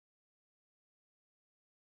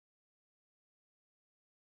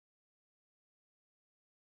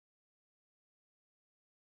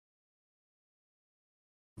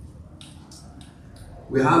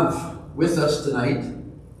We have with us tonight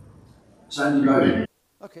Sandy Bowden.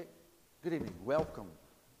 Okay, good evening, welcome.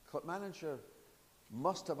 Clackmannanshire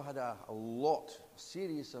must have had a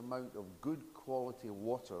serious amount of good quality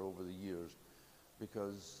water over the years,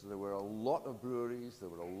 because there were a lot of breweries, there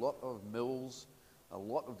were a lot of mills, a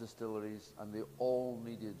lot of distilleries, and they all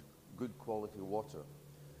needed good quality water.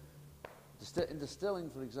 In distilling,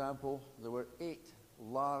 for example, there were 8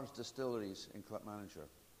 large distilleries in Clackmannanshire.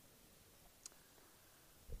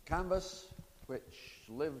 Canvas, which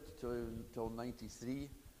lived till 93,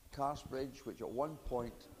 Carsbridge, which at one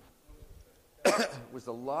point was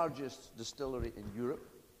the largest distillery in Europe,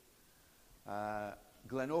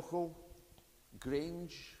 Glencoe,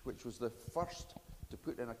 Grange, which was the first to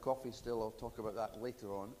put in a coffee still, I'll talk about that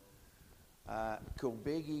later on,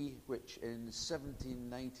 Kilbeggie, which in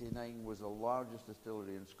 1799 was the largest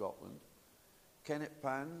distillery in Scotland, Kennet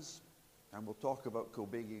Pans, and we'll talk about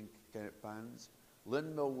Kilbeggie and Kennet Pans.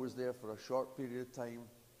 Lindmill was there for a short period of time,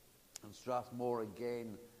 and Strathmore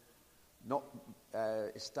again, not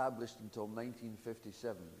established until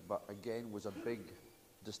 1957, but again was a big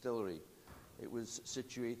distillery. It was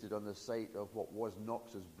situated on the site of what was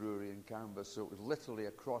Knox's brewery in Canvas, so it was literally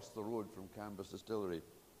across the road from Canvas Distillery.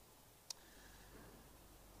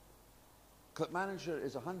 Clackmannanshire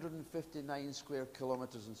is 159 square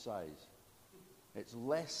kilometres in size. It's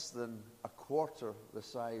less than a quarter the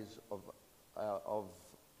size of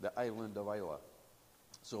the island of Alloa.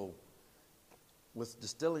 So with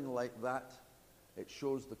distilling like that, it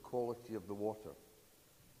shows the quality of the water.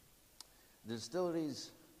 The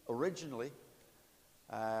distilleries originally,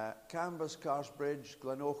 Canvas, Carsbridge,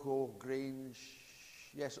 Glencoe, Grange,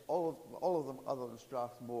 yes, all of them other than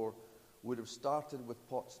Strathmore would have started with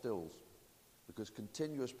pot stills, because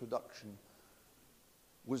continuous production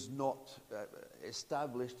was not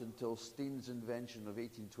established until Steen's invention of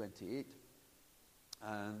 1828,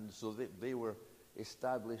 and so they were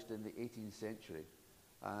established in the 18th century,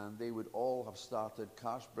 and they would all have started,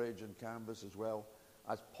 Carsbridge and Canvas as well,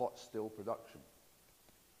 as pot still production.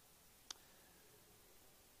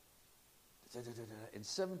 In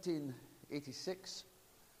 1786,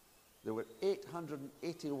 there were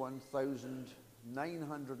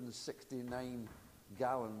 881,969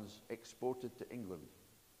 gallons exported to England.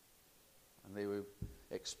 And they were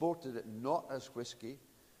exported it not as whisky,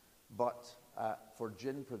 but for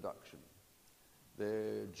gin production.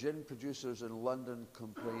 The gin producers in London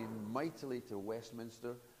complained mightily to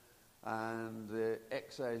Westminster, and the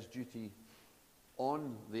excise duty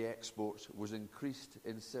on the exports was increased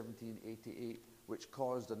in 1788, which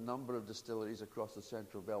caused a number of distilleries across the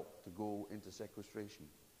Central Belt to go into sequestration.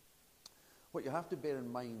 What you have to bear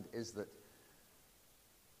in mind is that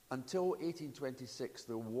until 1826,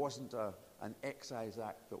 there wasn't an excise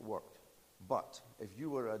act that worked. But if you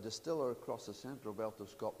were a distiller across the Central Belt of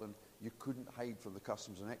Scotland, you couldn't hide from the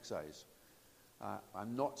customs and excise.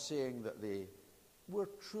 I'm not saying that they were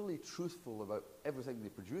truly truthful about everything they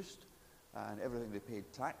produced and everything they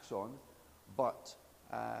paid tax on, but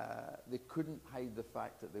they couldn't hide the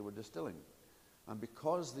fact that they were distilling. And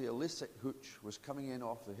because the illicit hooch was coming in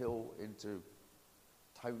off the hill into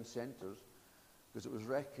town centres, because it was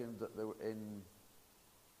reckoned that there were in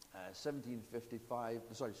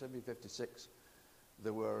 1756,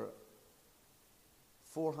 there were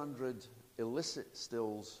 400 illicit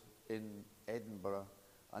stills in Edinburgh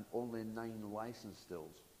and only 9 licensed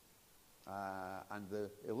stills. And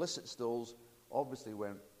the illicit stills obviously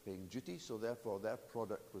weren't paying duty, so therefore their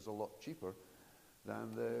product was a lot cheaper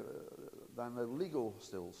than the legal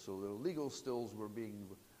stills. So the legal stills were being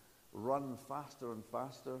run faster and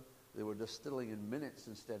faster. They were distilling in minutes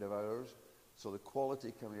instead of hours, so the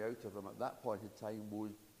quality coming out of them at that point in time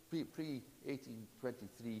was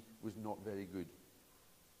pre-1823 was not very good.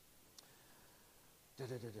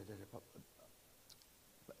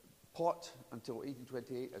 Pot until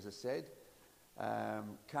 1828, as I said.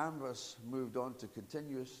 Canvas moved on to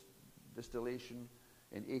continuous distillation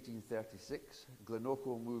in 1836.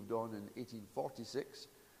 Glencoe moved on in 1846,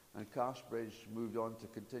 and Carsbridge moved on to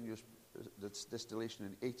continuous distillation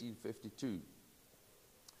in 1852.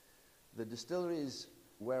 The distilleries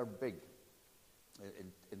were big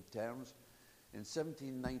in terms. In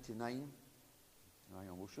 1799,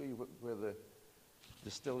 we'll show you where the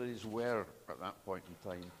distilleries were at that point in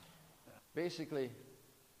time. Basically,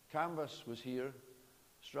 Canvas was here,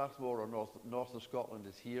 Strathmore or north of Scotland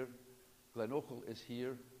is here, Glencoe is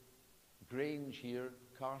here, Grange here,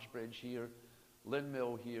 Carsbridge here,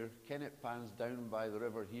 Lindmill here, Kennet Pans down by the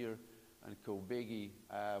river here, and Kilbeggie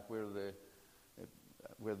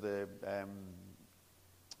where the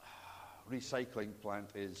recycling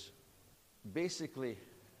plant is. Basically,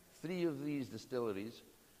 Three of these distilleries,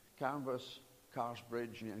 Canvas,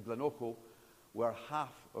 Carsbridge and Glencoe, were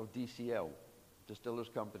half of DCL, Distillers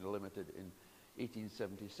Company Limited, in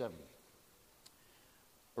 1877.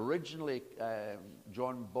 Originally,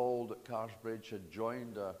 John Bald at Carsbridge had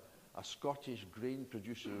joined a Scottish grain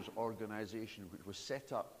producers organisation which was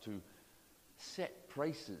set up to set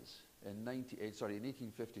prices in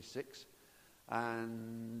 1856,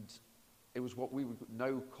 and it was what we would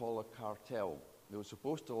now call a cartel. It was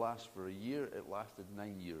supposed to last for a year. It lasted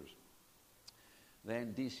 9 years.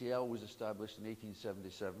 Then DCL was established in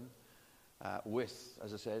 1877 with,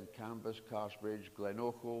 as I said, Canvas, Carsbridge,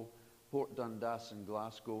 Glencoe, Port Dundas in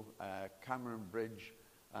Glasgow, Cameron Bridge,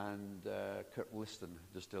 and Kirkliston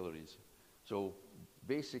distilleries. So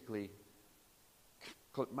basically,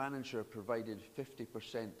 Clackmannanshire provided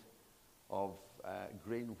 50% of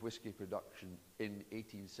grain whisky production in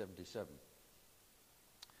 1877.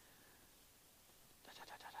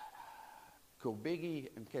 Kilbeggie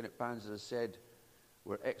and Kennet-Pans, as I said,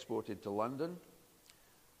 were exported to London,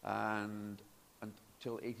 and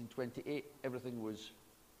until 1828, everything was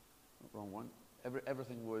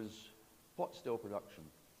everything was pot still production.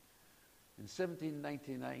 In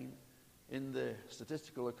 1799, in the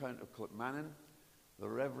statistical account of Clackmannan, the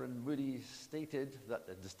Reverend Moody stated that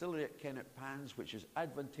the distillery at Kennet-Pans, which is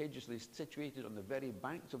advantageously situated on the very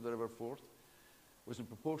banks of the River Forth, was in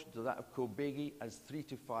proportion to that of Kilbeggie as 3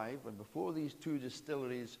 to 5, and before these two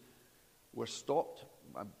distilleries were stopped,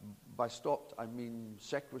 by stopped I mean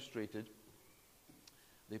sequestrated,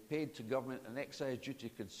 they paid to government an excise duty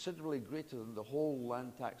considerably greater than the whole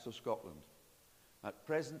land tax of Scotland. At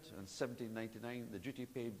present, in 1799, the duty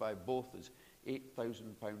paid by both is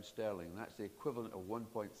 £8,000 sterling, and that's the equivalent of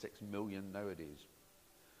 1.6 million nowadays.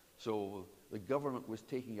 So the government was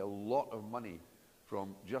taking a lot of money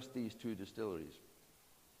from just these two distilleries.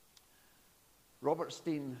 Robert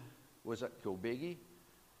Steen was at Kilbeggie.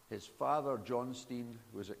 His father, John Steen,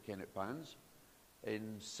 was at Kennet-Pans.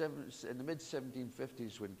 In the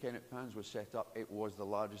mid-1750s, when Kennet-Pans was set up, it was the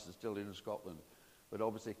largest distillery in Scotland. But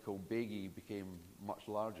obviously, Kilbeggie became much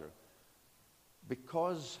larger.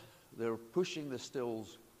 Because they're pushing the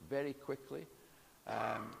stills very quickly,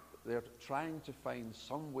 they're trying to find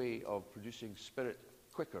some way of producing spirit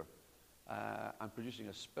quicker and producing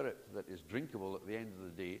a spirit that is drinkable at the end of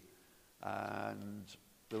the day. And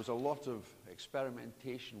there was a lot of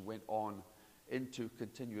experimentation went on into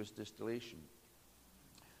continuous distillation.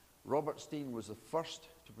 Robert Steen was the first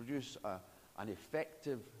to produce an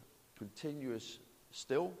effective continuous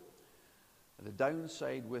still. The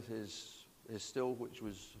downside with his still, which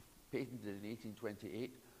was patented in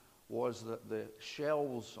 1828, was that the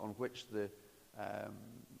shells on which the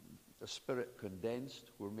spirit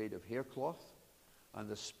condensed were made of haircloth, and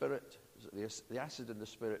the acid in the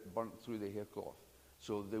spirit burnt through the haircloth,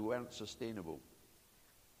 so they weren't sustainable.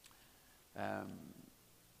 There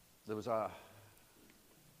was a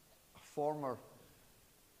former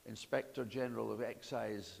Inspector General of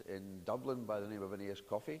Excise in Dublin by the name of Aeneas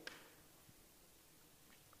Coffey,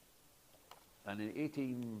 and in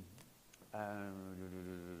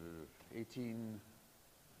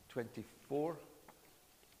 1824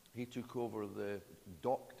 he took over the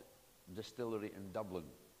docked distillery in Dublin,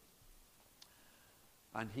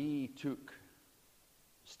 and he took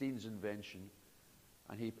Steen's invention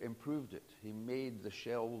and he improved it. He made the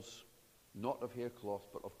shells not of haircloth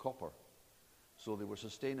but of copper, so they were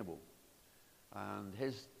sustainable. And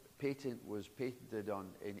his patent was patented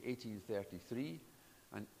in 1833,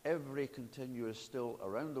 and every continuous still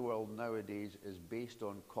around the world nowadays is based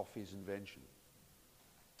on Coffey's invention.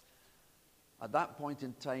 At that point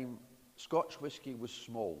in time, Scotch whisky was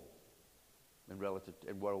small in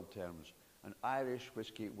world terms, and Irish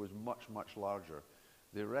whisky was much, much larger.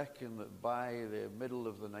 They reckon that by the middle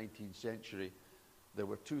of the 19th century, there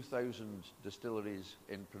were 2,000 distilleries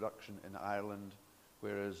in production in Ireland,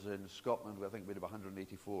 whereas in Scotland, I think we had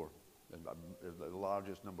 184, the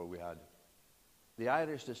largest number we had. The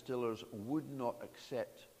Irish distillers would not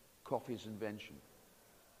accept Coffey's invention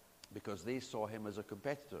because they saw him as a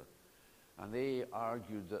competitor, and they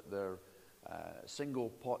argued that their single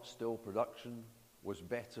pot still production was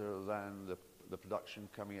better than the production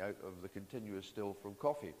coming out of the continuous still from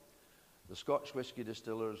Coffey. The Scotch whisky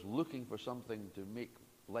distillers, looking for something to make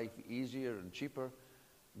life easier and cheaper,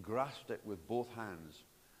 grasped it with both hands.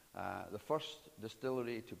 The first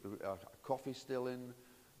distillery to put a Coffey still in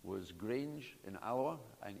was Grange in Alloa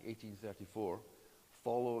in 1834,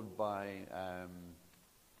 followed by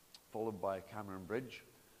Cameron Bridge,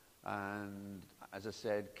 and as I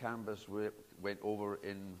said, Canvas went over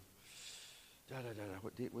in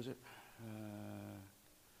what date was it?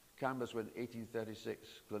 Cambus went 1836,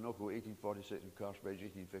 Glencoe 1846, and Carsbridge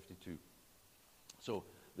 1852. So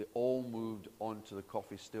they all moved on to the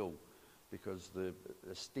coffee still because the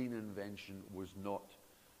steam invention was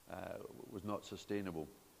not sustainable.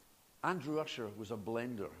 Andrew Usher was a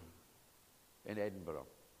blender in Edinburgh.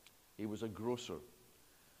 He was a grocer,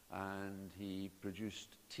 and he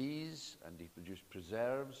produced teas and he produced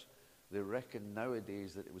preserves. They reckon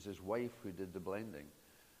nowadays that it was his wife who did the blending,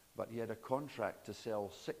 but he had a contract to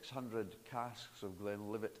sell 600 casks of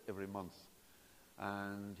Glenlivet every month,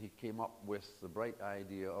 and he came up with the bright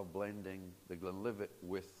idea of blending the Glenlivet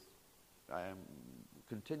with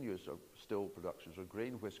continuous or still productions or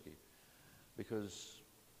grain whiskey, because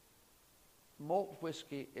malt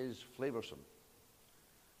whiskey is flavoursome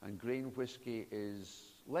and grain whiskey is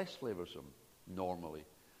less flavoursome normally.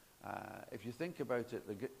 If you think about it,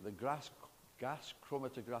 the gas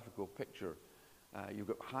chromatographical picture, you've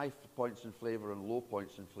got high points in flavour and low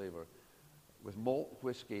points in flavour. With malt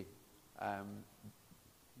whiskey,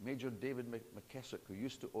 Major David McKessock, who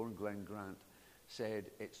used to own Glen Grant,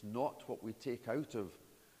 said it's not what we take out of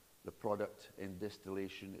the product in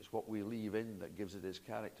distillation, it's what we leave in that gives it its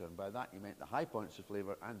character. And by that he meant the high points of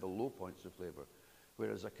flavour and the low points of flavour.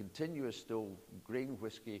 Whereas a continuous still grain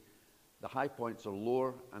whiskey, the high points are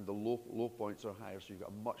lower and the low points are higher, so you've got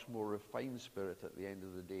a much more refined spirit at the end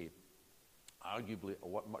of the day. Arguably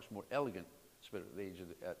a much more elegant spirit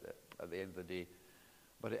at the end of the day.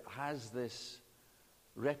 But it has this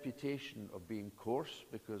reputation of being coarse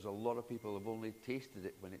because a lot of people have only tasted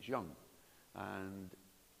it when it's young. And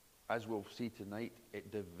as we'll see tonight,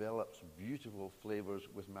 it develops beautiful flavours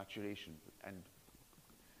with maturation and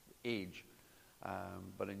age.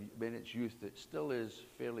 But in its youth, it still is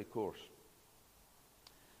fairly coarse.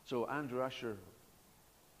 So Andrew Usher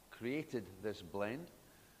created this blend,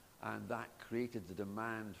 and that created the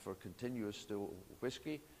demand for continuous still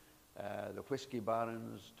whiskey. The whiskey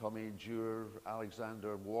barons, Tommy Dewar,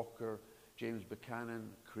 Alexander Walker, James Buchanan,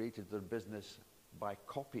 created their business by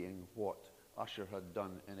copying what Usher had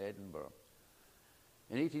done in Edinburgh.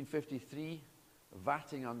 In 1853,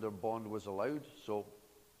 vatting under bond was allowed. So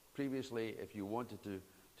previously, if you wanted to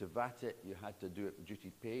vat it, you had to do it with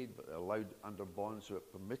duty paid, but allowed under bond, so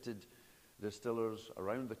it permitted distillers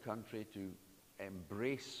around the country to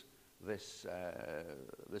embrace this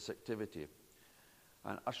activity.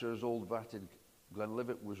 And Usher's old vatted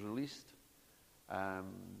Glenlivet was released,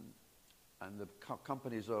 and the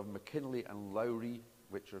companies of McKinley and Lowry,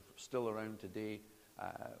 which are still around today,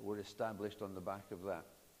 were established on the back of that.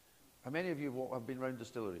 How many of you have been around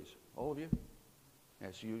distilleries? All of you?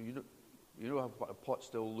 Yes, you know what a pot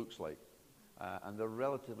still looks like, and they're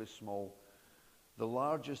relatively small. The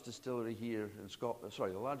largest distillery here in Scotland,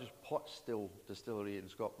 the largest pot still distillery in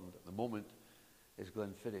Scotland at the moment is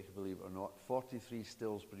Glenfiddich, believe it or not. 43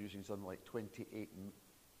 stills producing something like 43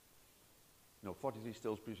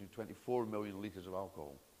 stills producing 24 million litres of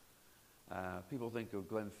alcohol. People think of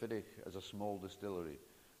Glenfiddich as a small distillery.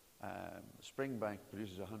 Springbank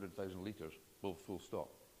produces 100,000 litres, well, full stop.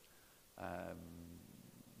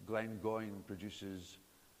 Glengoyne produces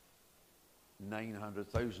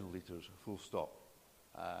 900,000 litres, full stop.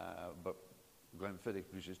 But Glenfiddich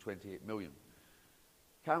produces 28 million.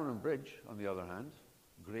 Cameron-Bridge, on the other hand,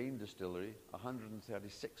 grain distillery,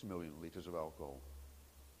 136 million litres of alcohol.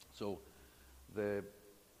 So the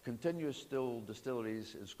continuous still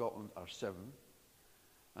distilleries in Scotland are 7,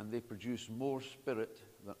 and they produce more spirit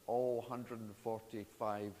than all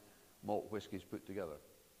 145 malt whiskies put together.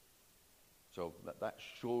 So that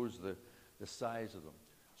shows the size of them.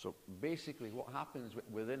 So basically what happens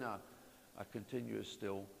within a continuous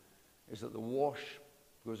still is that the wash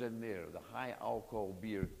goes in there, the high alcohol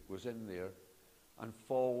beer goes in there and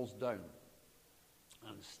falls down.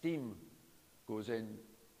 And steam goes in,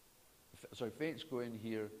 faints go in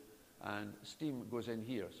here and steam goes in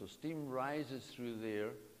here. So steam rises through there,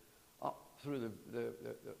 up through the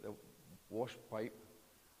wash pipe,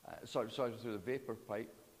 through the vapor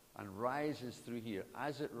pipe, and rises through here.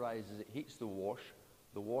 As it rises, it heats the wash.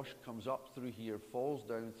 The wash comes up through here, falls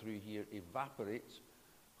down through here, evaporates,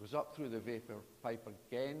 goes up through the vapor pipe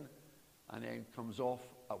again, and then comes off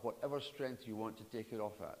at whatever strength you want to take it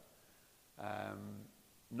off at.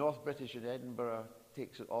 North British in Edinburgh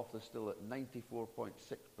takes it off the still at 94.6%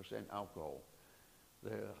 alcohol.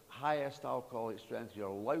 The highest alcoholic strength you're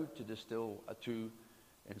allowed to distill to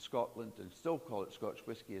in Scotland and still call it Scotch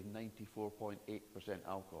whisky is 94.8%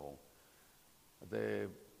 alcohol. The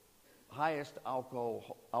highest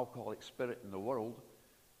alcoholic spirit in the world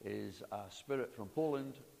is a spirit from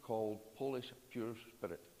Poland called Polish Pure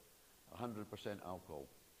Spirit, 100% alcohol.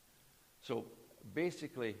 So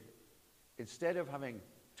basically, instead of having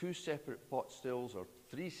 2 separate pot stills or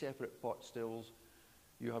 3 separate pot stills.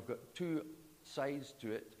 You have got 2 sides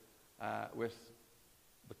to it with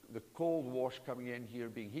the cold wash coming in here,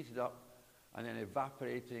 being heated up, and then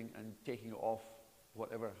evaporating and taking off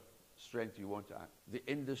whatever strength you want to add. The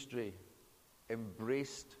industry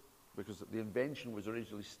embraced, because the invention was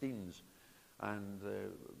originally steams, and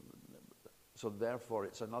so therefore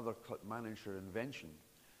it's another Clackmannanshire invention.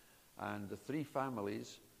 And the 3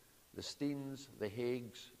 families, the Steens, the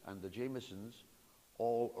Haigs, and the Jamesons,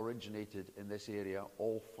 all originated in this area,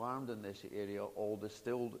 all farmed in this area, all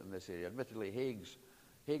distilled in this area. Admittedly,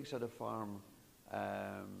 Haigs had a farm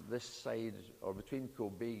this side, or between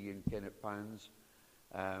Kilbeggie and Kennetpans,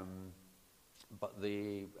 but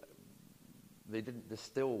they didn't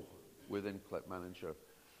distill within Clackmannanshire.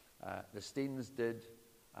 The Steens did,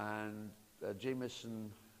 and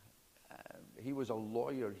Jameson, he was a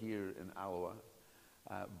lawyer here in Alloa,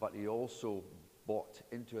 but he also bought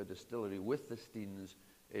into a distillery with the Steens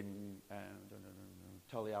in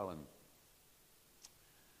Tullyallen.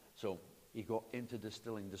 So he got into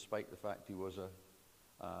distilling despite the fact he was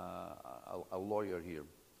a lawyer here.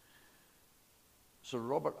 Sir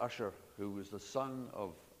Robert Usher, who was the son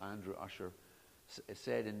of Andrew Usher,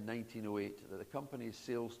 said in 1908 that the company's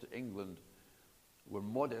sales to England were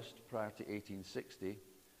modest prior to 1860,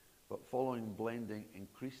 but following blending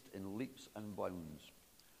increased in leaps and bounds.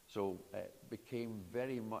 So it became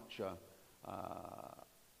very much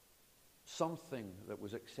something that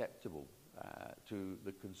was acceptable to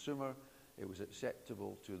the consumer. It was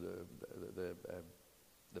acceptable to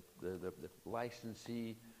the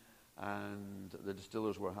licensee, and the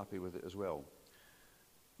distillers were happy with it as well.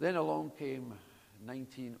 Then along came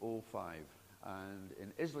 1905, and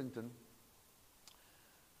in Islington,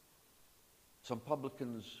 some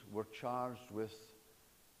publicans were charged with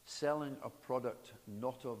selling a product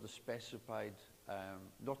not of the specified,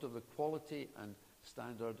 not of the quality and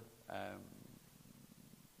standard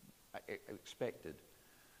expected.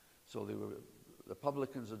 So the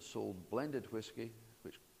publicans had sold blended whiskey,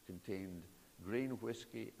 which contained grain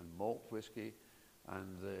whiskey and malt whiskey,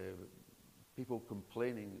 and the people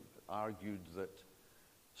complaining argued that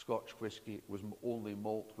Scotch whiskey was only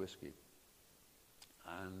malt whiskey.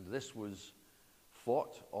 And this was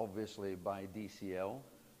fought, obviously, by DCL,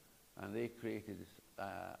 and they created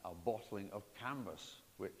a bottling of canvas,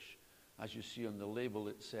 which, as you see on the label,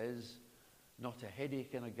 it says, "Not a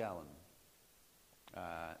headache in a gallon."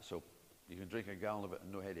 So you can drink a gallon of it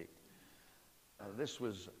and no headache. This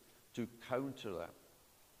was to counter that.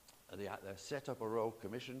 They set up a royal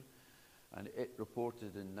commission, and it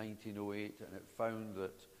reported in 1908, and it found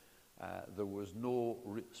that there was no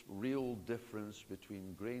real difference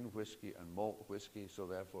between grain whiskey and malt whiskey, so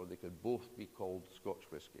therefore they could both be called Scotch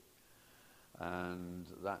whiskey. And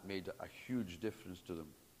that made a huge difference to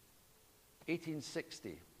them.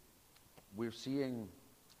 1860, we're seeing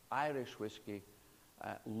Irish whiskey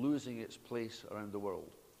losing its place around the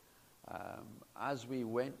world. As we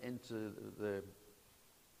went into the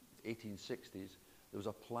 1860s, there was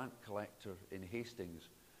a plant collector in Hastings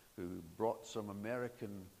who brought some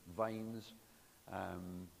American vines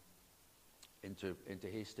into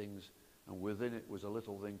Hastings, and within it was a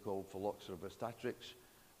little thing called Phylloxera vistatrix,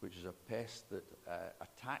 which is a pest that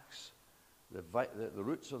attacks the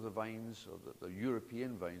roots of the vines, or the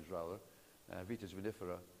European vines rather, Vitis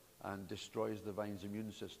vinifera, and destroys the vine's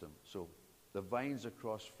immune system. So the vines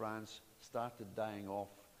across France started dying off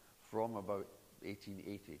from about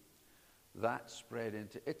 1880. That spread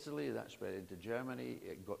into Italy, that spread into Germany,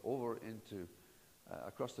 it got over into,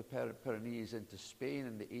 across the Pyrenees into Spain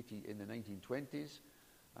in the 1920s,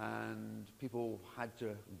 and people had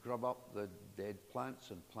to grub up the dead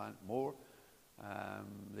plants and plant more.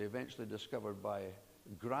 They eventually discovered by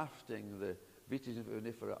grafting the Vitis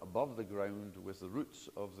vinifera above the ground with the roots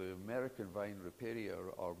of the American vine Riparia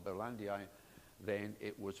or Berlandii, then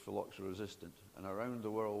it was phylloxera resistant. And around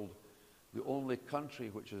the world, the only country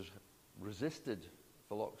which has resisted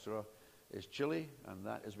phylloxera is Chile, and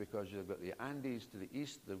that is because you've got the Andes to the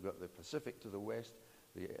east, they've got the Pacific to the west,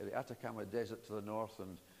 the Atacama Desert to the north,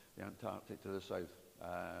 and the Antarctic to the south.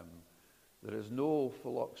 There is no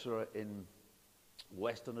phylloxera in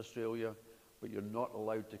Western Australia, but you're not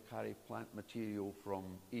allowed to carry plant material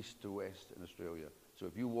from east to west in Australia. So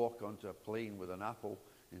if you walk onto a plane with an apple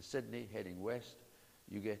in Sydney heading west,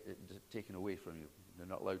 you get it taken away from you. They're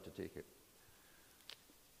not allowed to take it.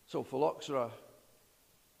 So phylloxera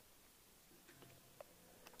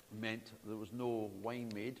meant there was no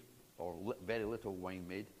wine made, or very little wine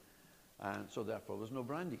made, and so therefore there's no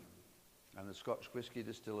brandy. And the Scotch whisky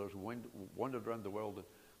distillers wandered around the world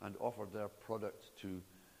and offered their product to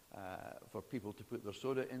for people to put their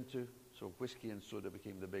soda into. So whiskey and soda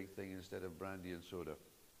became the big thing instead of brandy and soda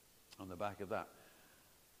on the back of that.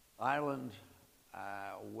 Ireland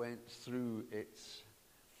went through its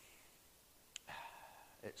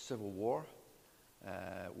civil war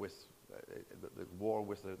with the war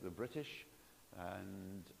with the British,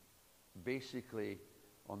 and basically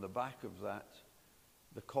on the back of that,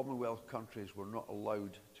 the Commonwealth countries were not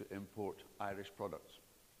allowed to import Irish products.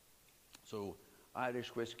 So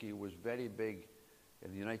Irish whiskey was very big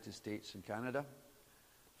in the United States and Canada.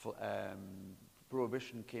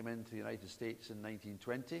 Prohibition came into the United States in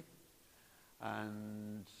 1920,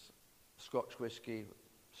 and Scotch whiskey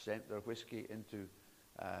sent their whiskey into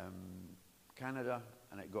Canada,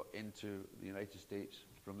 and it got into the United States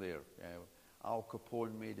from there. Al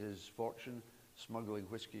Capone made his fortune smuggling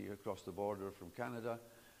whiskey across the border from Canada.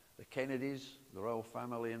 The Kennedys, the royal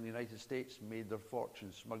family in the United States, made their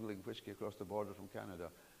fortune smuggling whiskey across the border from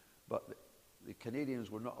Canada. But the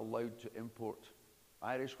Canadians were not allowed to import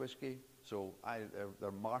Irish whiskey, so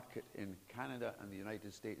their market in Canada and the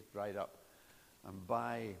United States dried up. And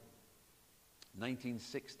by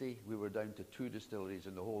 1960, we were down to 2 distilleries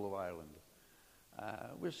in the whole of Ireland.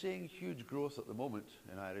 We're seeing huge growth at the moment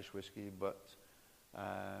in Irish whiskey, but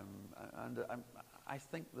I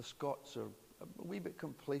think the Scots are a wee bit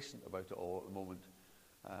complacent about it all at the moment.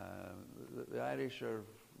 The Irish are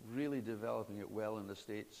really developing it well in the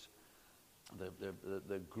States.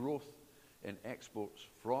 The growth in exports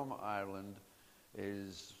from Ireland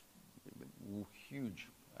is huge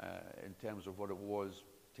in terms of what it was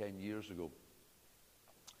 10 years ago.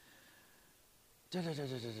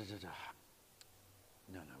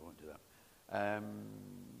 No, I won't do that.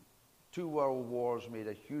 2 world wars made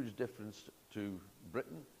a huge difference to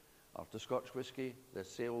Britain. After Scotch whisky, the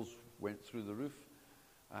sales went through the roof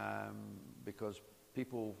because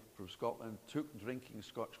people from Scotland took drinking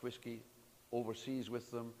Scotch whisky overseas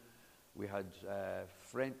with them. We had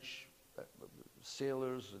French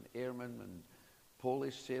sailors and airmen and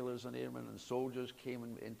Polish sailors and airmen and soldiers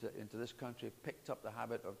came into this country, picked up the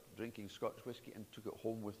habit of drinking Scotch whisky and took it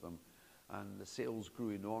home with them. And the sales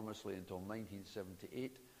grew enormously until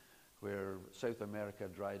 1978, where South America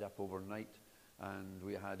dried up overnight, and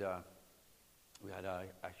we had a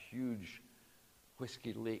huge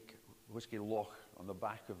whiskey lake, whiskey loch on the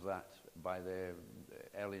back of that by the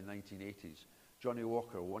early 1980s. Johnny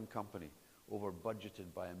Walker, one company, over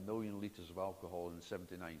budgeted by 1 million litres of alcohol in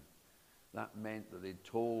 '79. That meant that they'd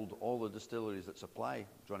told all the distilleries that supply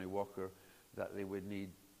Johnny Walker that they would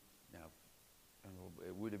need,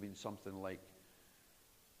 it would have been something like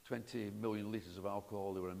 20 million litres of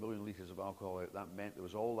alcohol. There were 1 million litres of alcohol out. That meant there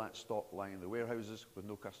was all that stock lying in the warehouses with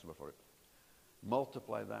no customer for it.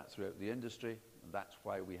 Multiply that throughout the industry, and that's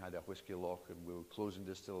why we had a whiskey lock, and we were closing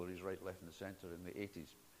distilleries right, left, and centre in the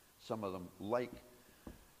 80s. Some of them, like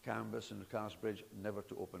Cambus and Carsbridge, never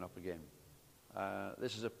to open up again.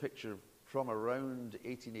 This is a picture from around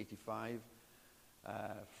 1885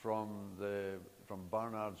 from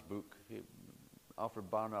Barnard's book. Alfred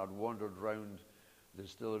Barnard wandered round the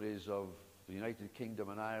distilleries of the United Kingdom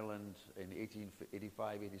and Ireland in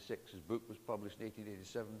 1885-86. His book was published in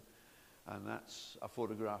 1887, and that's a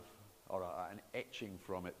photograph or an etching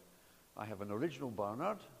from it. I have an original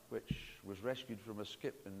Barnard, which was rescued from a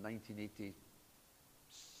skip in 1987.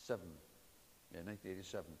 Yeah,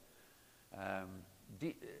 1987.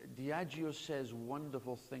 Diageo says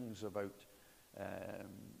wonderful things about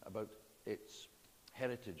its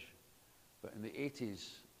heritage, but in the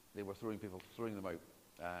 80s they were throwing them out,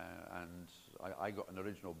 and I got an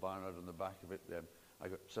original Barnard on the back of it. I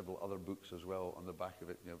got several other books as well on the back of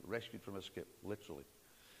it, rescued from a skip, literally.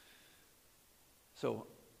 So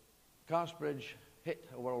Carsbridge hit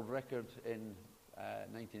a world record in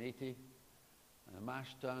 1980, and the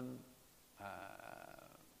mash tun,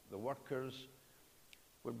 the workers.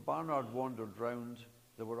 When Barnard wandered round,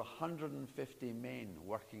 there were 150 men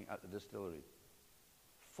working at the distillery.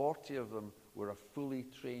 40 of them were a fully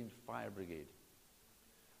trained fire brigade.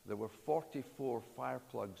 There were 44 fire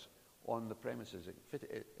plugs on the premises.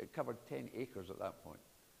 It covered 10 acres at that point.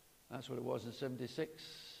 That's what it was in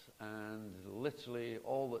 '76, and literally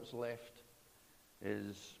all that's left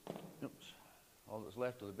is, all that's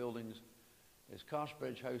left of the buildings is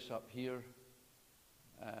Carsbridge House up here.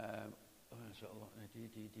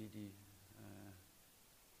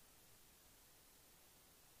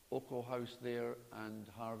 Oaklow House there and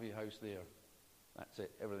Harvey House there. That's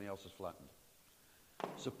it. Everything else is flattened.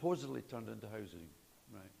 Supposedly turned into housing.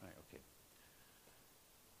 Right, okay.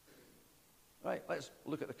 Right, let's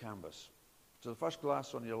look at the canvas. So the first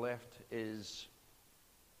glass on your left is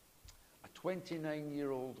a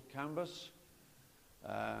 29-year-old canvas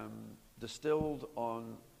Distilled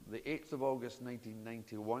on the 8th of August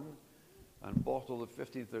 1991 and bottled the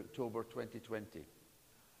 15th of October 2020.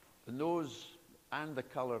 The nose and the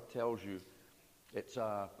colour tells you it's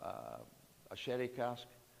a sherry cask.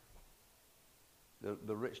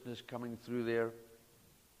 The richness coming through there.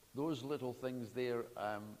 Those little things there,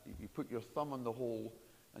 you put your thumb on the hole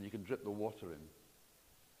and you can drip the water in.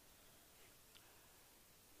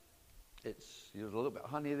 There's a little bit of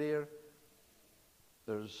honey there.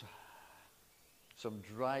 There's some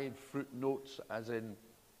dried fruit notes, as in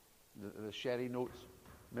the sherry notes.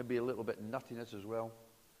 Maybe a little bit of nuttiness as well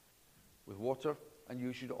with water. And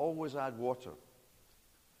you should always add water.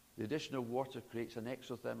 The addition of water creates an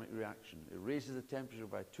exothermic reaction. It raises the temperature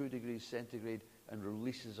by 2 degrees centigrade and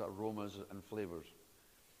releases aromas and flavors.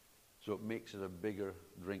 So it makes it a bigger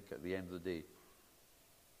drink at the end of the day.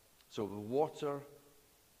 So the water,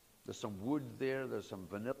 there's some wood there, there's some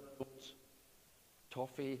vanilla notes,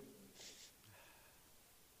 toffee,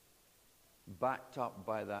 backed up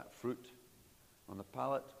by that fruit on the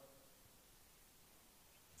palate.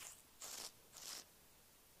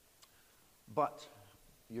 But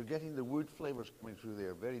you're getting the wood flavors coming through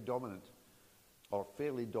there, very dominant, or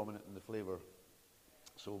fairly dominant in the flavor.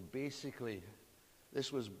 So basically,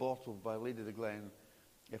 this was bottled by Lady de Glen.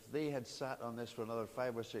 If they had sat on this for another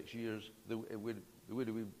 5 or 6 years, it would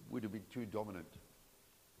have been too dominant.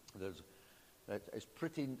 It's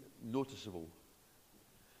pretty noticeable.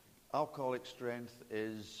 Alcoholic strength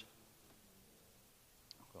is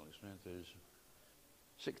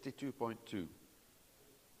 62.2.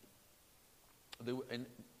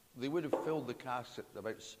 They would have filled the casks at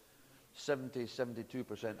about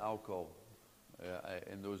 72% alcohol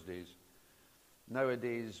in those days.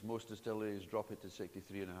 Nowadays, most distilleries drop it to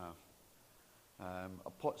 63.5. A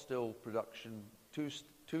pot still production,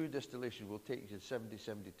 two distillation will take you to 70,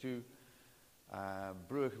 72.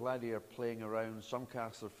 Brewer laddie are playing around. Some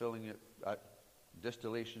casks are filling it at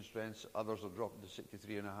distillation strengths, others are dropping to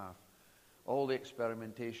 63.5. All the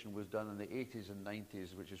experimentation was done in the 80s and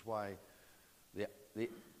 90s, which is why the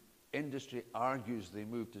industry argues they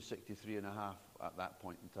moved to 63.5 at that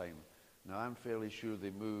point in time. Now, I'm fairly sure they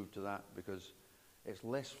moved to that because it's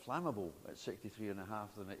less flammable at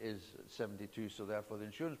 63.5 than it is at 72, so therefore the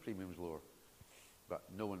insurance premium is lower. But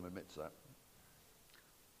no one admits that.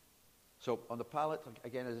 So on the palate,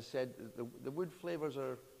 again, as I said, the wood flavors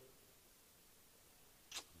are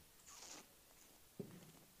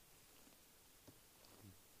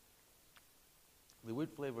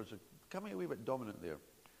coming a wee bit dominant there.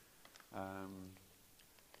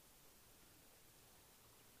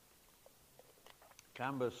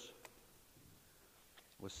 Cambus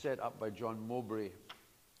was set up by John Mowbray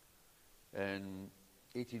in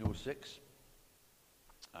 1806,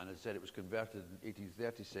 and as I said, it was converted in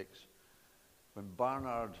 1836. When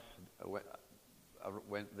Barnard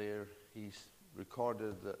went there, he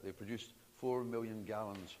recorded that they produced 4 million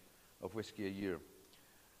gallons of whiskey a year.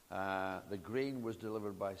 The grain was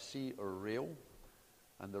delivered by sea or rail,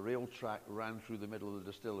 and the rail track ran through the middle of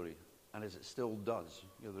the distillery, and as it still does.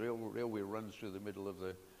 You know, the railway runs through the middle of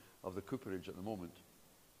the cooperage at the moment.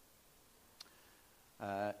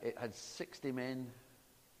 It had 60 men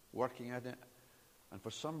working at it, and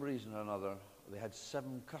for some reason or another, they had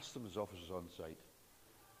 7 customs officers on site,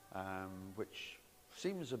 which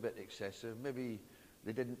seems a bit excessive. Maybe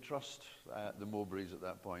they didn't trust the Mowbrays at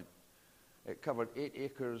that point. It covered 8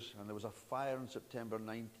 acres, and there was a fire in September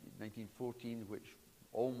 1914, which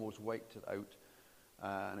almost wiped it out,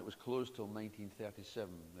 and it was closed till 1937.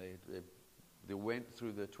 They went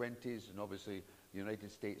through the 20s, and obviously the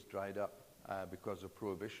United States dried up because of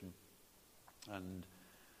Prohibition, and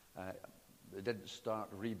they didn't start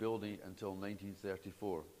rebuilding it until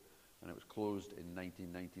 1934, and it was closed in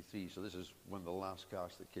 1993. So this is one of the last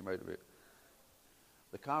casks that came out of it.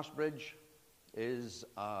 The Karst Bridge is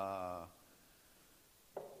a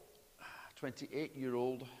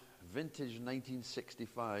 28-year-old, vintage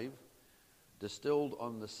 1965, distilled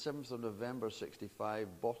on the 7th of November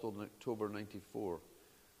 65, bottled in October 94.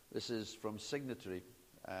 This is from Signatory,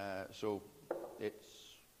 so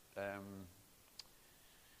it's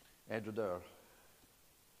Edredeur.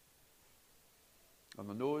 On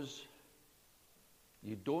the nose,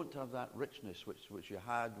 you don't have that richness which you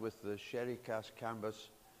had with the sherry cask Cambus.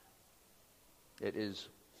 It is,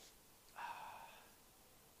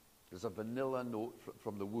 there's a vanilla note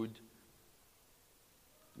from the wood.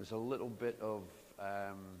 There's a little bit of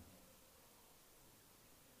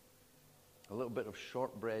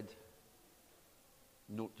shortbread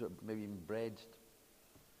note to it, maybe even bread,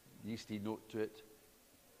 yeasty note to it,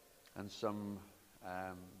 and some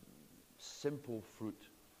simple fruit,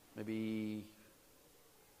 maybe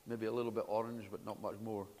maybe a little bit orange, but not much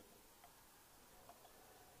more.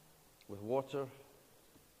 With water.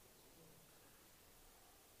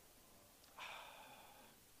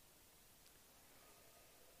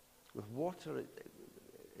 With water,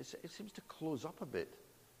 it seems to close up a bit.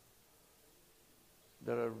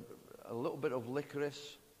 There are a little bit of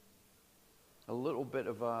licorice, a little bit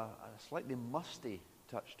of a slightly musty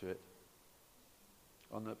touch to it.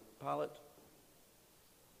 On the palate,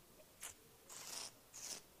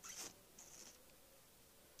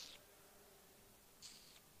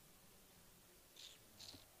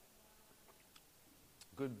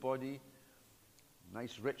 good body,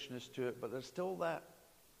 nice richness to it, but there's still that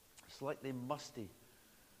slightly musty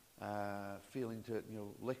feeling to it,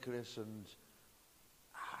 licorice, and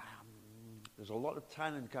there's a lot of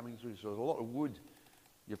tannin coming through, so there's a lot of wood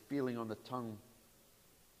you're feeling on the tongue.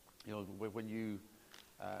 When you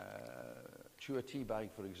chew a tea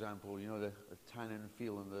bag, for example, the tannin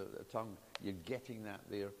feel on the tongue, you're getting that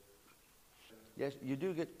there. Yes, you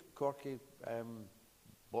do get corky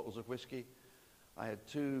bottles of whiskey. I had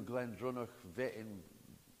 2 Glendronach in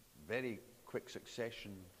very quick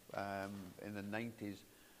succession in the 90s.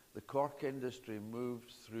 The cork industry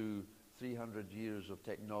moved through 300 years of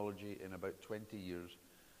technology in about 20 years,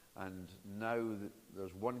 and now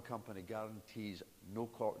there's one company guarantees no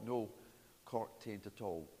cork taint at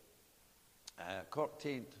all. Cork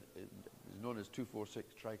taint is known as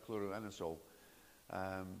 2,4,6-trichloroanisole.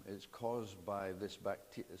 It's caused by this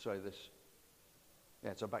bacteria.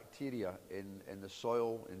 It's a bacteria in the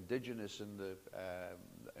soil, indigenous in the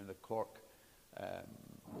cork,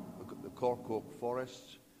 the cork oak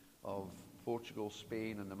forests of Portugal,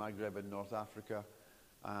 Spain, and the Maghreb in North Africa.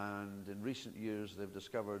 And in recent years, they've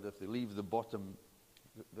discovered if they leave the bottom,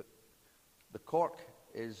 the cork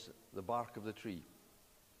is the bark of the tree,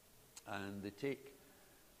 and they take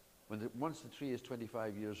once the tree is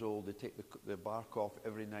 25 years old, they take the bark off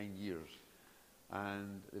every 9 years.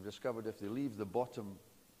 And they've discovered if they leave the bottom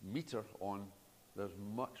meter on, there's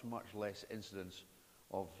much, much less incidence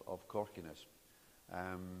of corkiness.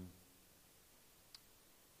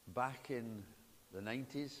 Back in the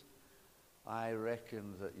 90s, I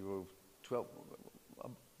reckon that you were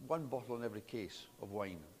one bottle in every case of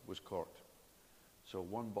wine was corked. So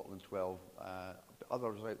 1 bottle in 12.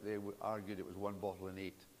 Others out there argued it was 1 bottle in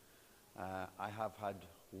 8. I have had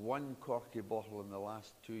 1 corky bottle in the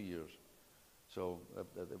last 2 years. So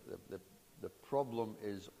the problem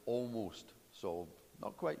is almost solved.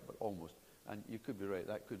 Not quite, but almost. And you could be right,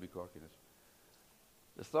 that could be corkiness.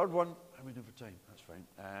 The third one, how are we doing for time? That's fine.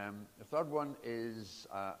 The third one is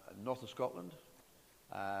north of Scotland,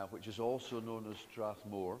 which is also known as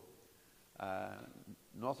Strathmore.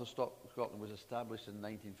 North of Scotland was established in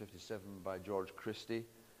 1957 by George Christie.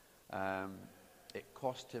 It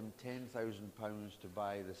cost him £10,000 to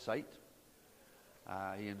buy the site.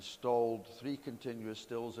 He installed 3 continuous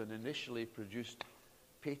stills and initially produced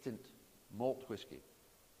patent malt whiskey.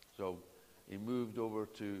 So he moved over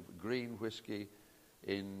to grain whiskey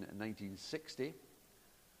in 1960.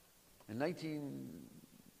 In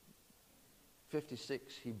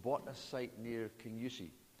 1956, he bought a site near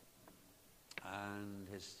Kingusie, and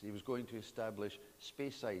he was going to establish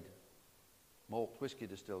Speyside malt whiskey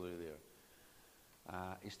distillery there.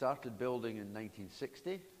 He started building in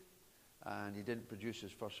 1960, and he didn't produce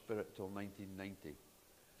his first spirit till 1990.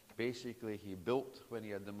 Basically, he built when he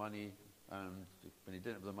had the money, and when he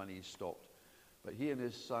didn't have the money, he stopped. But he and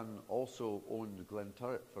his son also owned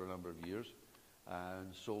Glenturret for a number of years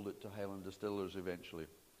and sold it to Highland Distillers eventually.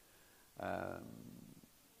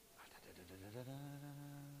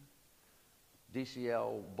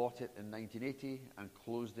 DCL bought it in 1980 and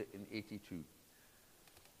closed it in 82.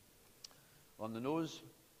 On the nose,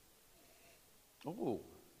 oh,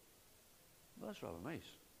 that's rather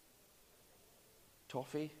nice.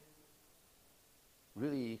 Toffee,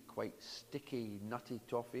 really quite sticky, nutty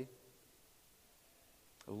toffee.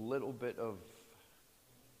 A little bit of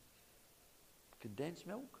condensed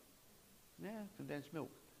milk. Yeah, condensed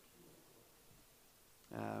milk.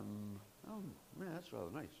 Oh, yeah, that's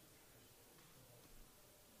rather nice.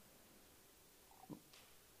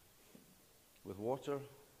 With water.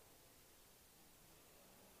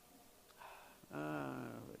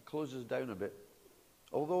 It closes down a bit.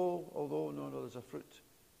 Although no, there's a fruit.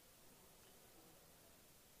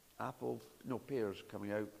 Apple, no, pears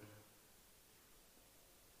coming out.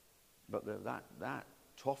 But that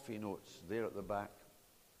toffee notes there at the back,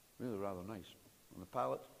 really rather nice. On the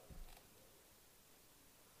palate.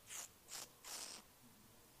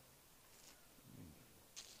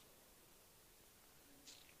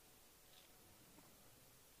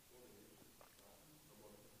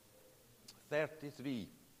 $33.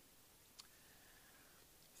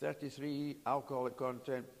 33, alcoholic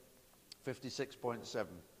content 56.7.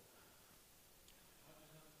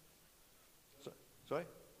 Sorry?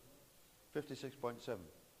 56.7.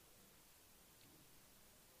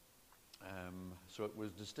 So it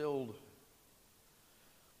was distilled,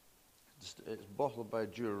 it's bottled by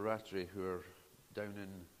Dura Ratri, who are down in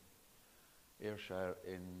Ayrshire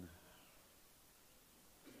in,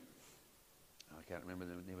 I can't remember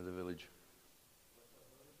the name of the village.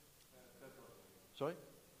 Sorry?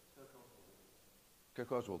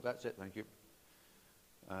 Kirkoswald, that's it, thank you.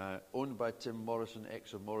 Owned by Tim Morrison,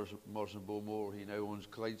 ex of Morrison Bowmore. He now owns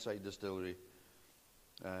Clydeside Distillery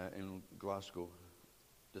in Glasgow.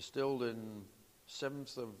 Distilled in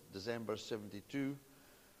 7th of December 72,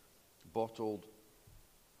 bottled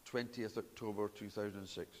 20th October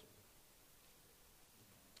 2006.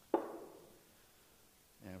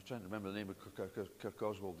 Yeah, I was trying to remember the name of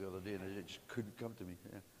Kirkoswald the other day and it just couldn't come to me.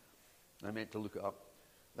 Yeah. I meant to look it up.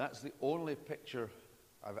 That's the only picture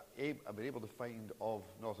I've been able to find of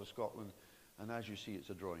north of Scotland, and as you see, it's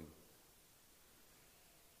a drawing.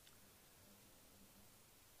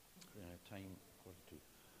 Time 42.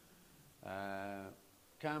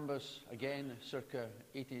 Canvas, again, circa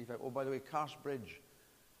 1885. Oh, by the way, Karst Bridge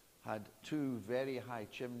had two very high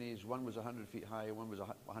chimneys. One was 100 feet high, one was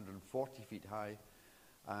 140 feet high,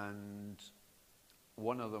 and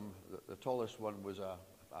one of them, the tallest one, was a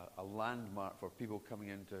landmark for people coming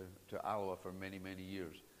into Alloa for many, many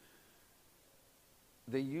years.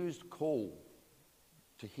 They used coal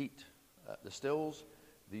to heat the stills.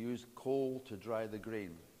 They used coal to dry the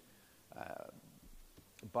grain.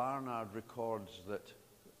 Barnard records that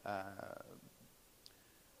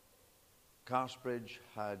Carsbridge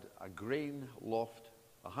had a grain loft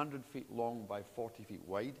 100 feet long by 40 feet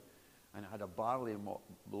wide, and it had a barley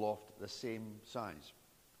loft the same size.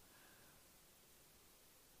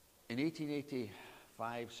 In 1885-6,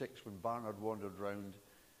 when Barnard wandered round,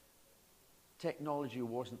 technology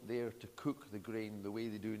wasn't there to cook the grain the way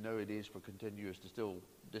they do nowadays for continuous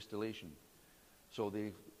distillation. So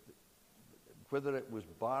whether it was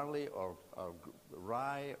barley or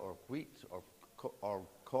rye or wheat or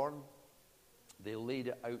corn, they laid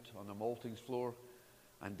it out on the maltings floor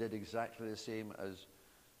and did exactly the same as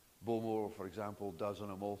Bowmore, for example, does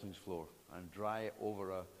on a maltings floor, and dry it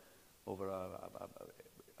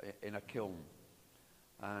in a kiln.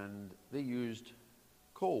 And they used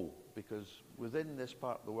coal, because within this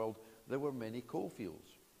part of the world there were many coal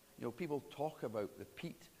fields. You know, people talk about the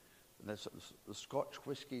peat, the Scotch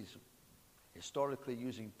whiskies historically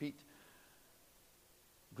using peat.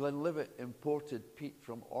 Glenlivet imported peat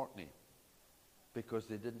from Orkney because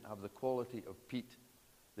they didn't have the quality of peat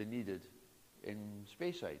they needed in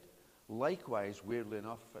Speyside. Likewise, weirdly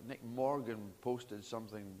enough, Nick Morgan posted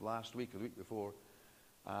something last week or the week before,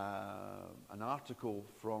 an article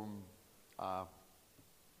from a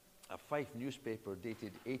Fife newspaper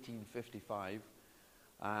dated 1855,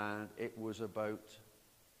 and it was about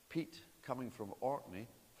peat coming from Orkney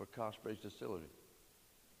for Carsbridge Distillery.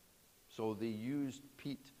 So they used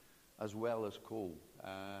peat as well as coal,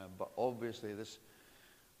 but obviously this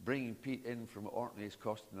bringing peat in from Orkney is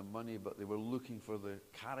costing them money, but they were looking for the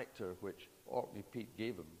character which Orkney peat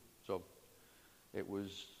gave them. So it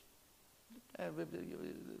was,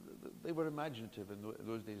 they were imaginative in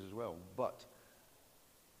those days as well. But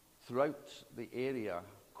throughout the area,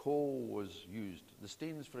 coal was used. The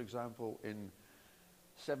Staines, for example, in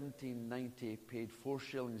 1790 paid 4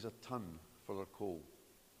 shillings a ton for their coal.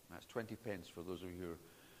 That's 20 pence for those of you who are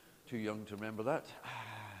too young to remember that.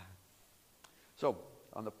 So,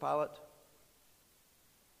 on the palate,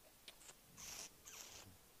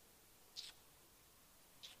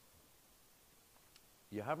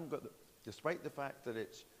 you haven't got, despite the fact that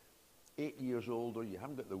it's 8 years older, you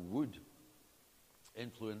haven't got the wood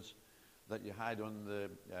influence that you had on the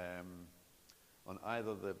on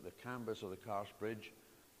either the Canvas or the Karst Bridge.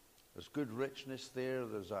 There's good richness there.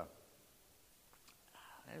 There's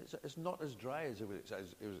it's not as dry as it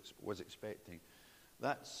was expecting.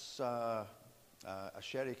 That's a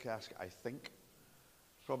sherry cask, I think.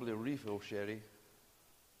 Probably a refill sherry.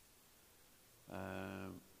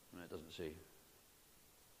 It doesn't say.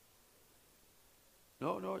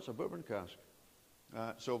 No, it's a bourbon cask.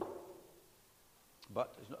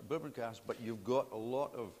 But it's not a bourbon cask, but you've got a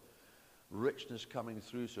lot of richness coming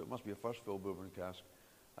through, so it must be a first fill bourbon cask.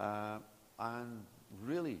 And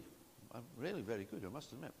really very good, I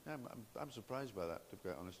must admit. I'm surprised by that, to be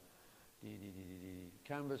quite honest.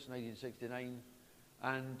 Canvas 1969,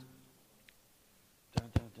 and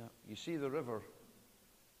you see the river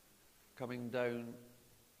coming down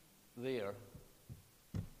there.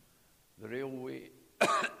 The railway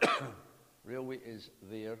Railway is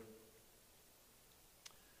there.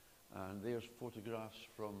 And there's photographs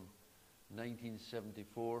from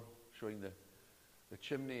 1974 showing the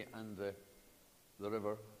chimney and the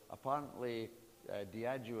river. Apparently,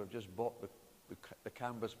 Diageo have just bought the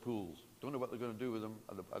canvas pools. Don't know what they're going to do with them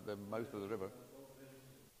at the mouth of the river.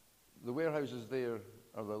 The warehouses there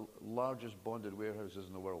are the largest bonded warehouses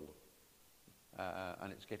in the world,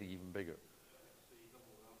 and it's getting even bigger.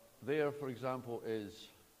 There, for example, is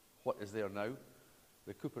what is there now.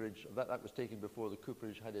 The cooperage, that was taken before the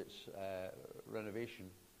cooperage had its renovation.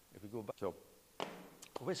 If we go back. So,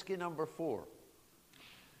 whiskey number 4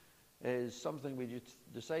 is something we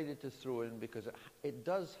decided to throw in because it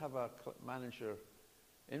does have a Clackmannanshire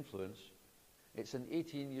influence. It's an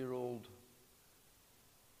 18-year-old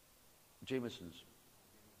Jameson's.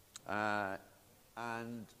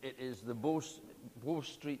 And it is the Bow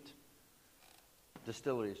Street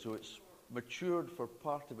distillery. So it's matured for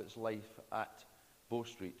part of its life at Bow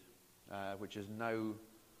Street, which is now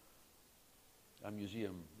a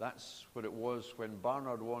museum. That's what it was when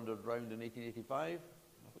Barnard wandered round in 1885.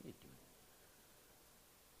 What are you doing?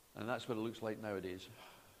 And that's what it looks like nowadays.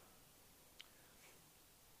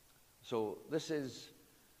 So this is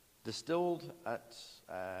distilled at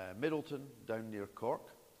Middleton down near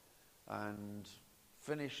Cork and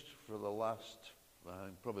finished for the last,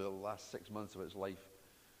 probably the last 6 months of its life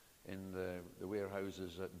in the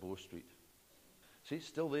warehouses at Bow Street. See,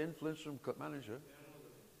 still the influence from Clackmannanshire.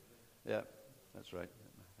 Yeah, that's right.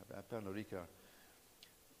 Pernod Ricard.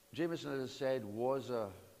 Jameson, as I said, was a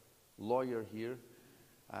lawyer here.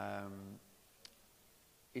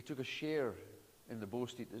 He took a share in the Bow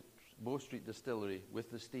Street distillery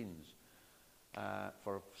with the Steens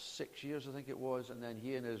for 6 years, I think it was, and then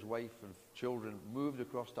he and his wife and children moved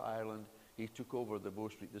across to Ireland. He took over the Bow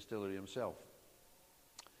Street distillery himself.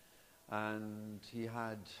 And he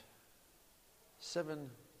had 7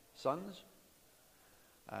 sons.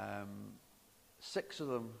 6 of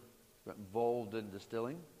them got involved in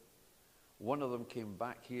distilling. 1 of them came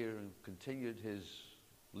back here and continued his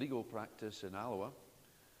legal practice in Alloa.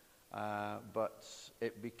 But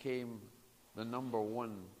it became the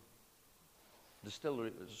 #1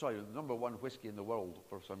 distillery, sorry, the #1 whiskey in the world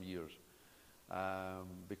for some years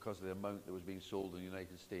because of the amount that was being sold in the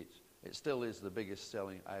United States. It still is the biggest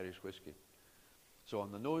selling Irish whiskey. So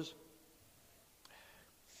on the nose,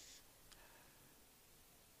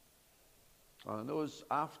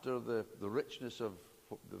 after the richness of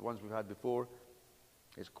the ones we've had before,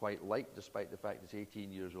 it's quite light despite the fact it's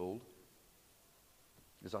 18 years old.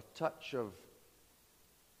 There's a touch of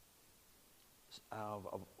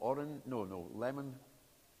orange, lemon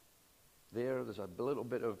there. There's a little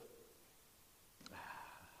bit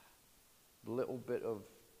of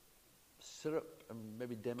syrup and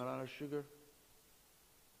maybe demerara sugar.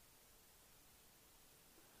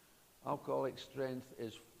 Alcoholic strength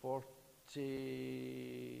is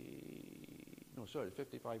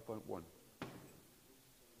 55.1.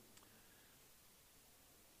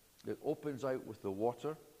 It opens out with the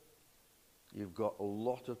water. You've got a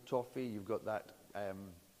lot of toffee. You've got that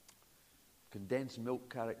condensed milk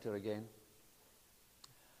character again.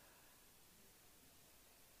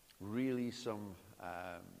 Really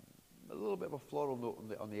a little bit of a floral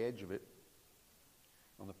note on the edge of it,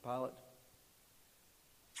 on the palate.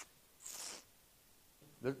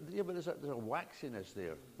 But there's a waxiness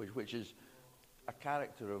there, which is a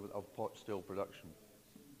character of pot still production.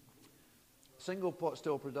 Single pot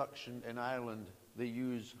still production in Ireland, they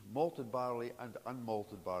use malted barley and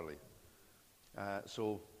unmalted barley.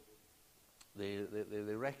 So they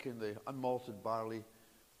reckon the unmalted barley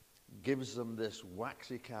gives them this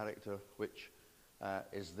waxy character, which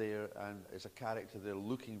is there and is a character they're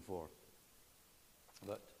looking for.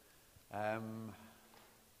 But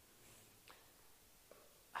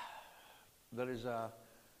there's a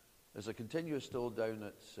continuous still down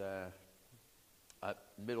at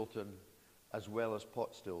Middleton, as well as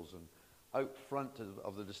pot stills, and out front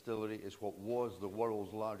of the distillery is what was the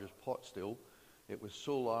world's largest pot still. It was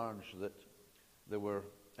so large that there were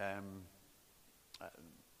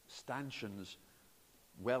stanchions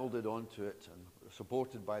welded onto it and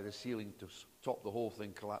supported by the ceiling to stop the whole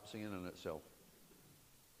thing collapsing in on itself.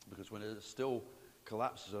 Because when it still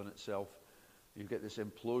collapses on itself, you get this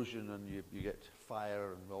implosion and you get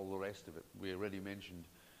fire and all the rest of it. We already mentioned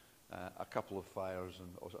a couple of fires,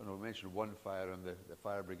 and we mentioned one fire in the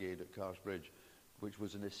fire brigade at Carsbridge, which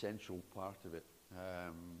was an essential part of it,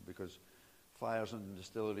 because fires in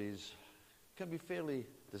distilleries can be fairly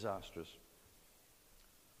disastrous.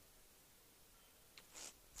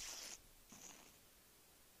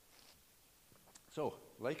 So,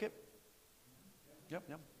 like it?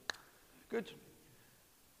 Yep. Good.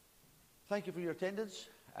 Thank you for your attendance.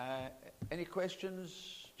 Any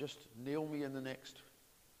questions? Just nail me in the next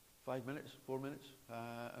 5 minutes, 4 minutes,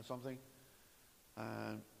 or something.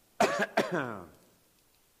 But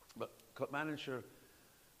Clackmannanshire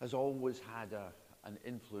has always had an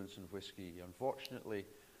influence in whisky. Unfortunately,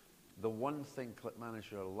 the one thing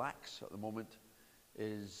Clackmannanshire lacks at the moment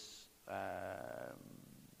is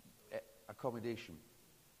accommodation.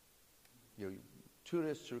 You know,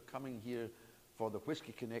 tourists who are coming here for the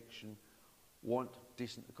whisky connection want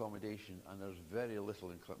decent accommodation, and there's very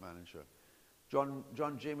little in Clackmannanshire. John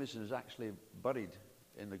Jameson is actually buried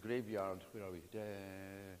in the graveyard. Where are we?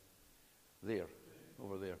 There,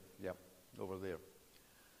 over there. Yep, over there.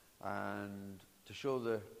 And to show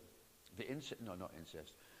the incest, no, not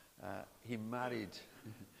incest. He married,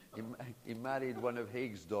 he married one of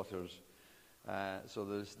Haig's daughters. So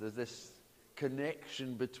there's this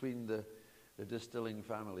connection between the distilling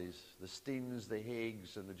families, the Steens, the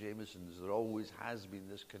Haigs, and the Jamesons. There always has been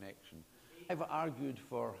this connection. I've argued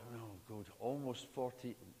for, almost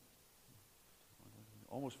 40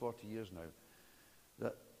 years now,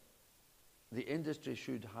 that the industry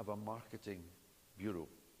should have a marketing bureau.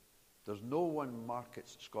 There's no one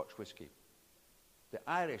markets Scotch whisky. The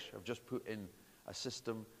Irish have just put in a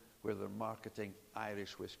system where they're marketing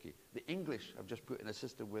Irish whisky. The English have just put in a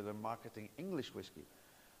system where they're marketing English whisky.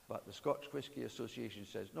 But the Scotch Whisky Association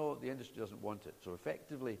says, no, the industry doesn't want it. So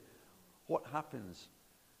effectively, what happens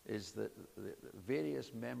is that the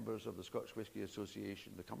various members of the Scotch Whisky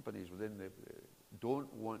Association, the companies within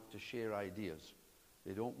don't want to share ideas.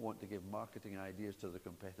 They don't want to give marketing ideas to the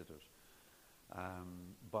competitors.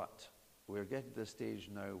 But we're getting to the stage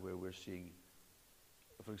now where we're seeing,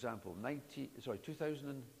 for example,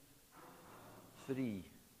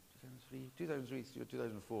 2003 or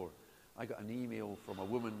 2004, I got an email from a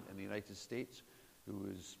woman in the United States who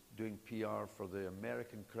was doing PR for the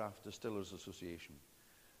American Craft Distillers Association.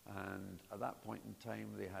 And at that point in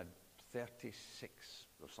time, they had 36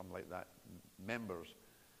 or something like that members,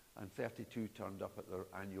 and 32 turned up at their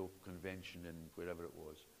annual convention in wherever it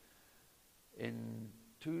was. In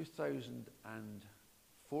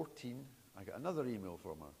 2014, I got another email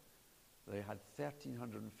from her. They had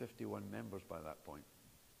 1,351 members by that point.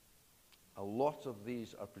 A lot of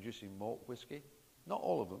these are producing malt whisky. Not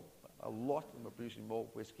all of them, but a lot of them are producing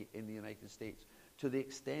malt whisky in the United States, to the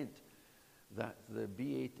extent that the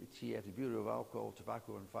BATF, the Bureau of Alcohol,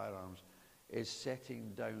 Tobacco and Firearms, is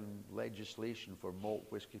setting down legislation for malt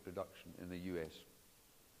whisky production in the US.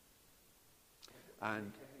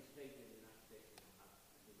 And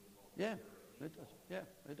yeah, it does. Yeah,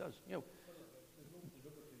 it does. You know,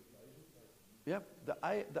 yeah, the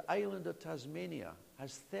island of Tasmania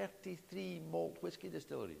has 33 malt whisky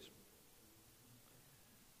distilleries.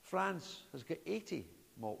 France has got 80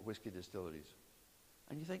 malt whisky distilleries.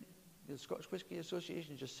 And you think the Scotch Whisky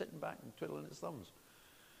Association is just sitting back and twiddling its thumbs?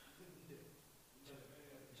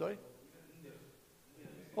 Sorry?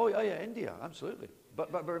 Oh, yeah, India, absolutely.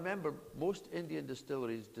 But remember, most Indian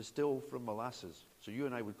distilleries distill from molasses, so you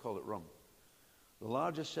and I would call it rum. The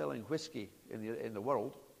largest selling whisky in the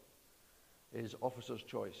world is Officer's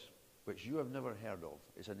Choice, which you have never heard of.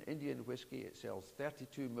 It's an Indian whisky. It sells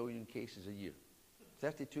 32 million cases a year,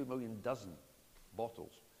 32 million dozen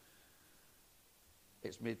bottles.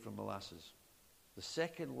 It's made from molasses. The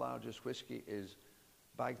second largest whisky is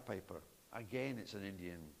Bagpiper. Again, it's an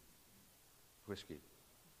Indian whisky.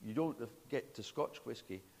 You don't get to Scotch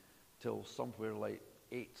whisky till somewhere like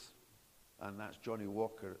 8th, and that's Johnny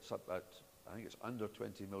Walker. It's up at, I think it's under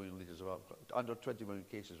 20 million litres of alcohol, under 20 million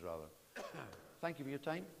cases rather. Thank you for your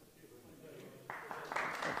time.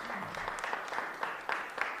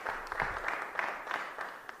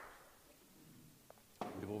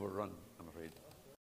 We've overrun, I'm afraid.